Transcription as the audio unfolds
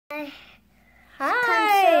my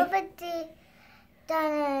Hi. conservative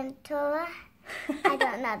Dawna and Tora. I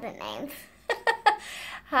don't know the names.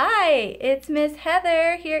 Hi, it's Miss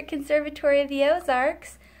Heather here at Conservatory of the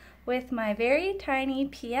Ozarks with my very tiny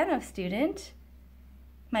piano student,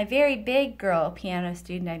 my very big girl piano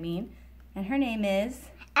student, and her name is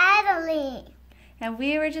Asalee. And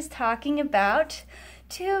we were just talking about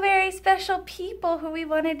two very special people who we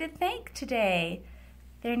wanted to thank today.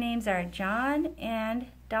 Their names are John and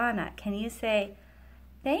Dawna. Can you say,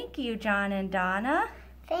 thank you, John and Dawna?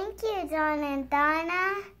 Thank you, John and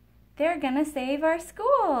Dawna. They're gonna save our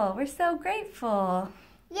school. We're so grateful.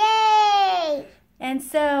 Yay! And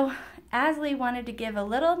so Asalee wanted to give a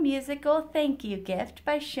little musical thank you gift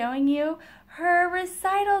by showing you her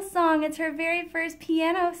recital song. It's her very first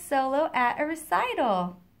piano solo at a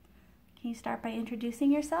recital. Can you start by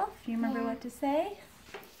introducing yourself? Do you remember what to say?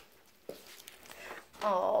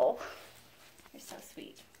 Oh, you're so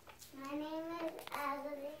sweet. My name is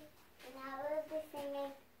Asalee, and I will be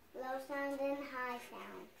singing low sound and high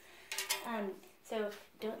sound. So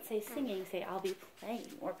don't say singing, say I'll be playing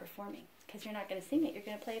or performing, because you're not going to sing it, you're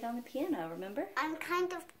going to play it on the piano, remember? I'm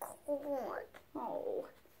kind of cold. Oh.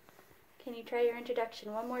 Can you try your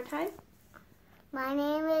introduction one more time? My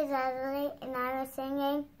name is Asalee, and I was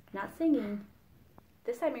singing. Not singing.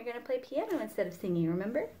 This time you're going to play piano instead of singing,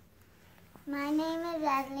 remember? My name is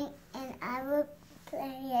Asalee, and I will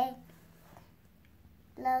play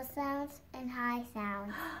low sounds and high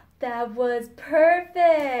sounds. That was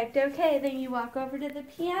perfect. Okay, then you walk over to the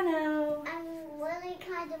piano. I'm really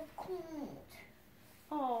kind of cold.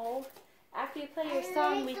 Oh, after you play your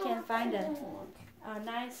song, we can find a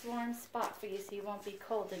nice warm spot for you so you won't be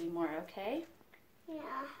cold anymore, okay? Yeah.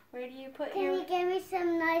 Where do you put Can your... you give me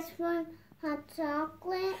some nice warm hot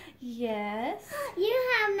chocolate? Yes. You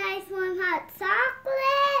have nice warm hot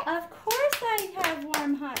chocolate? Of course I have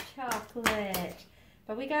warm hot chocolate.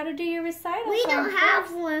 But we got to do your recital We song don't have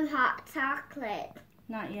first. warm hot chocolate.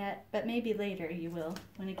 Not yet, but maybe later you will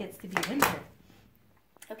when it gets to be winter.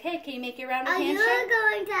 Okay, can you make your round of Are you handshake?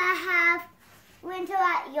 going to have winter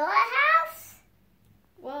at your house?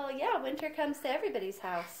 Well, yeah, winter comes to everybody's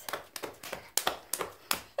house.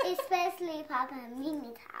 Especially Papa and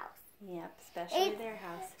Mimi's house. Yep, especially their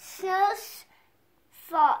house. Snows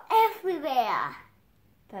fall everywhere.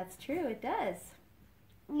 That's true, it does.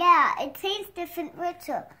 Yeah, it takes different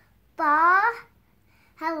ritual. Fall,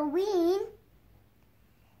 Halloween,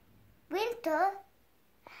 winter,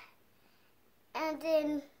 and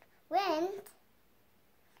then wind,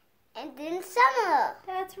 and then summer.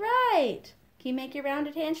 That's right. Can you make your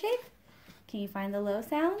rounded handshake? Can you find the low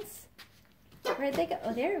sounds? Where'd they go?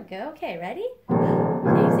 Oh, there we go. Okay, ready?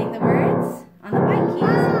 Can you sing the words on the white keys?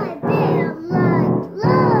 I feel like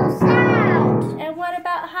low sound. And what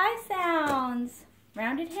about high sounds?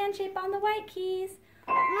 Rounded handshake on the white keys.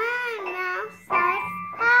 My mouth says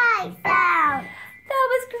high sound. That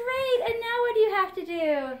was great. And now what do you have to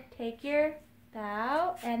do? Take your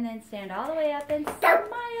bow and then stand all the way up and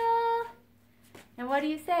smile. And what do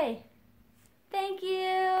you say? Thank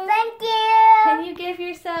you. Thank you. Can you give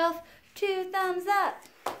yourself 2 thumbs up?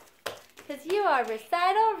 Because you are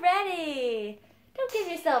recital ready. Don't give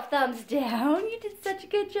yourself thumbs down. You did such a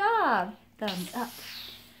good job. Thumbs up.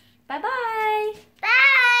 Bye-bye.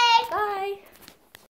 Bye. Bye.